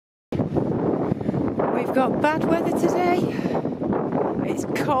We've got bad weather today. It's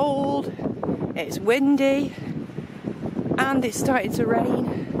cold, it's windy, and it's starting to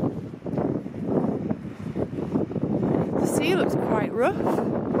rain. The sea looks quite rough.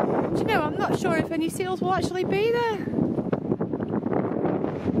 Do you know, I'm not sure if any seals will actually be there.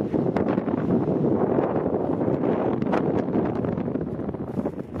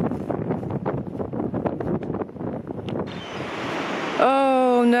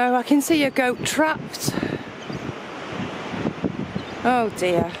 Oh no, I can see a goat trapped. Oh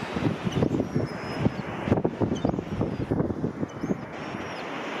dear.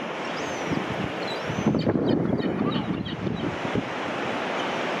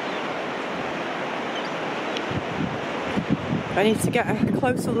 I need to get a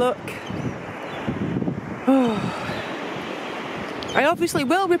closer look. Oh. I obviously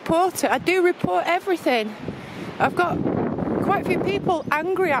will report it. I do report everything. I've got quite a few people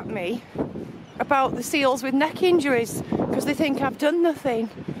angry at me about the seals with neck injuries because they think I've done nothing.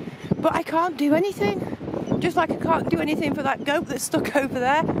 But I can't do anything. Just like I can't do anything for that goat that's stuck over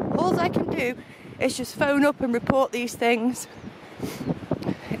there. All I can do is just phone up and report these things.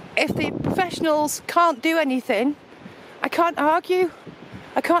 If the professionals can't do anything, I can't argue.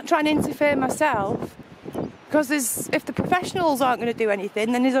 I can't try and interfere myself, because if the professionals aren't going to do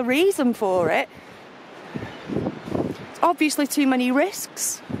anything, then there's a reason for it. It's obviously too many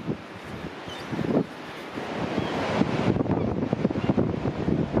risks.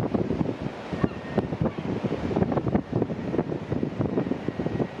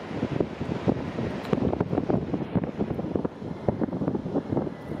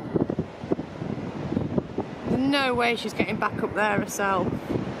 No way she's getting back up there herself.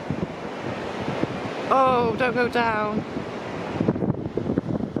 Oh, don't go down.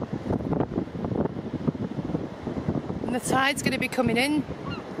 And the tide's going to be coming in.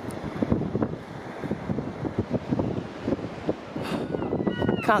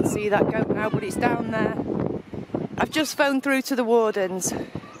 Can't see that goat now, but it's down there. I've just phoned through to the Wardens.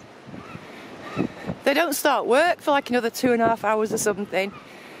 They don't start work for like another 2.5 hours or something.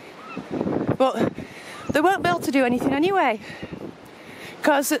 But they won't be able to do anything anyway,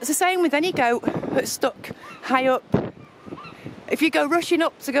 because it's the same with any goat that's stuck high up. If you go rushing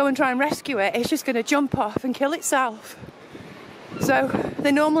up to go and try and rescue it, it's just going to jump off and kill itself. So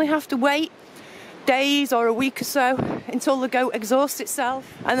they normally have to wait days or a week or so until the goat exhausts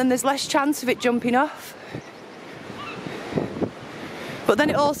itself, and then there's less chance of it jumping off. But then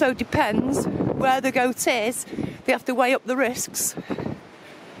it also depends where the goat is. They have to weigh up the risks.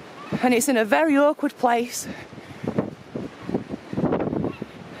 And it's in a very awkward place.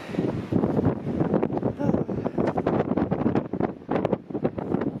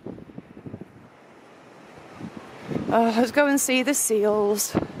 Oh, let's go and see the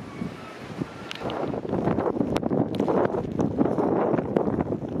seals.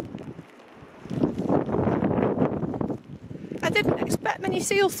 I didn't expect many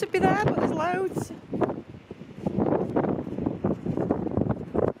seals to be there, but there's loads.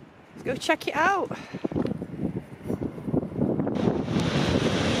 Go check it out.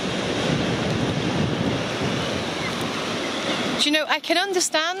 Do you know, I can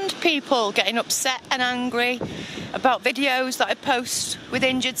understand people getting upset and angry about videos that I post with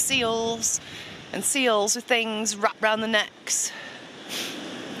injured seals and seals with things wrapped around the necks.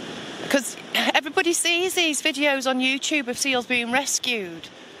 Because everybody sees these videos on YouTube of seals being rescued.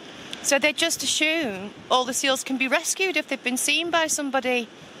 So they just assume all the seals can be rescued if they've been seen by somebody.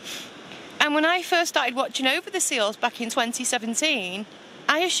 And when I first started watching over the seals back in 2017,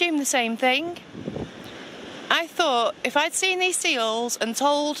 I assumed the same thing. I thought if I'd seen these seals and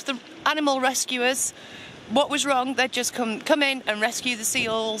told the animal rescuers what was wrong, they'd just come in and rescue the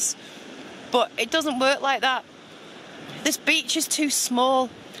seals. But it doesn't work like that. This beach is too small.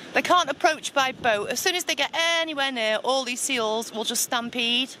 They can't approach by boat. As soon as they get anywhere near, all these seals will just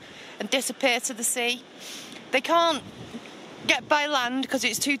stampede and disappear to the sea. They can't get by land because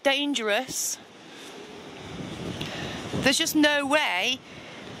it's too dangerous. There's just no way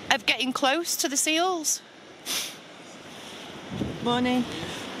of getting close to the seals. Morning.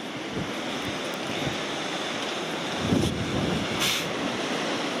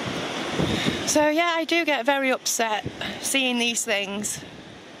 So yeah, I do get very upset seeing these things,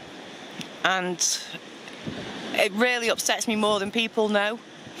 and it really upsets me more than people know.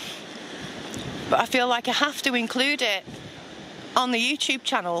 But I feel like I have to include it on the YouTube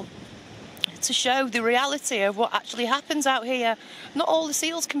channel to show the reality of what actually happens out here. Not all the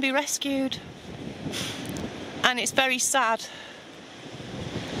seals can be rescued, and it's very sad.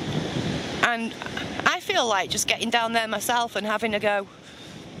 And I feel like just getting down there myself and having a go.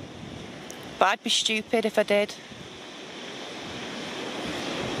 but I'd be stupid if I did.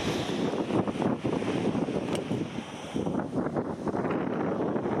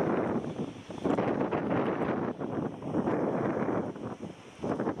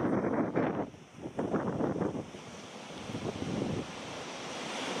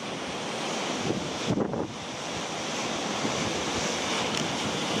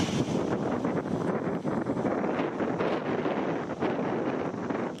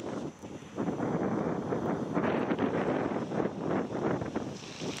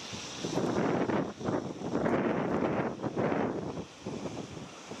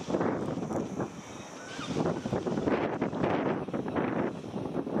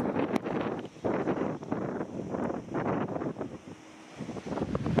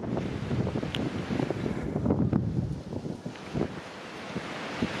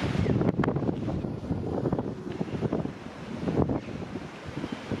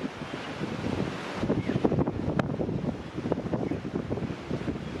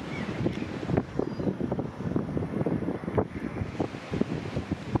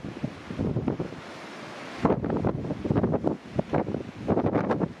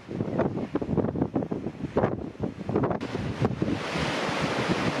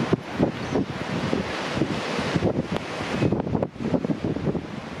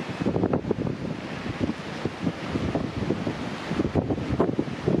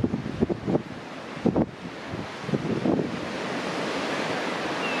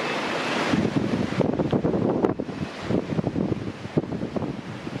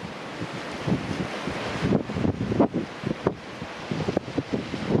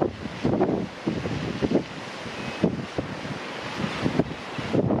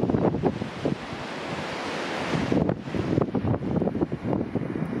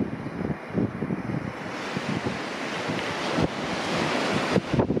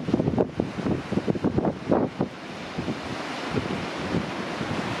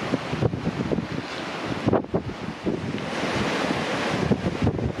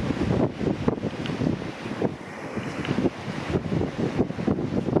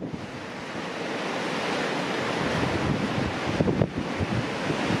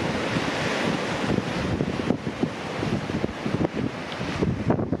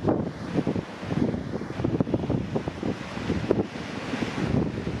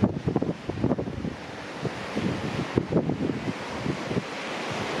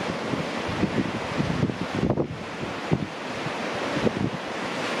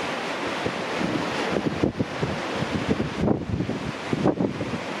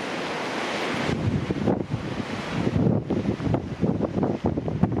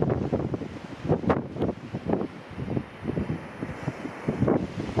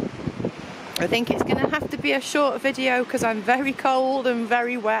 I think it's going to have to be a short video because I'm very cold and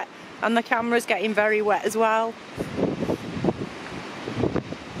very wet, and the camera's getting very wet as well.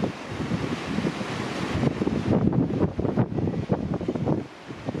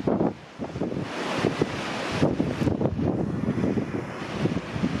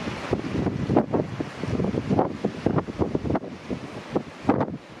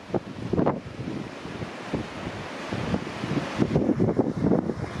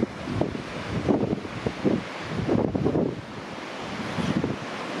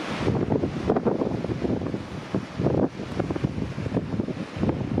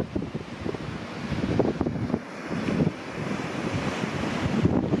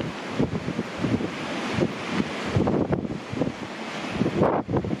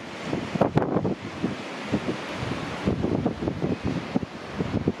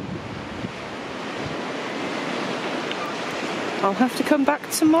 I'll have to come back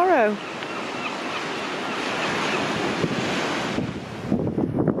tomorrow.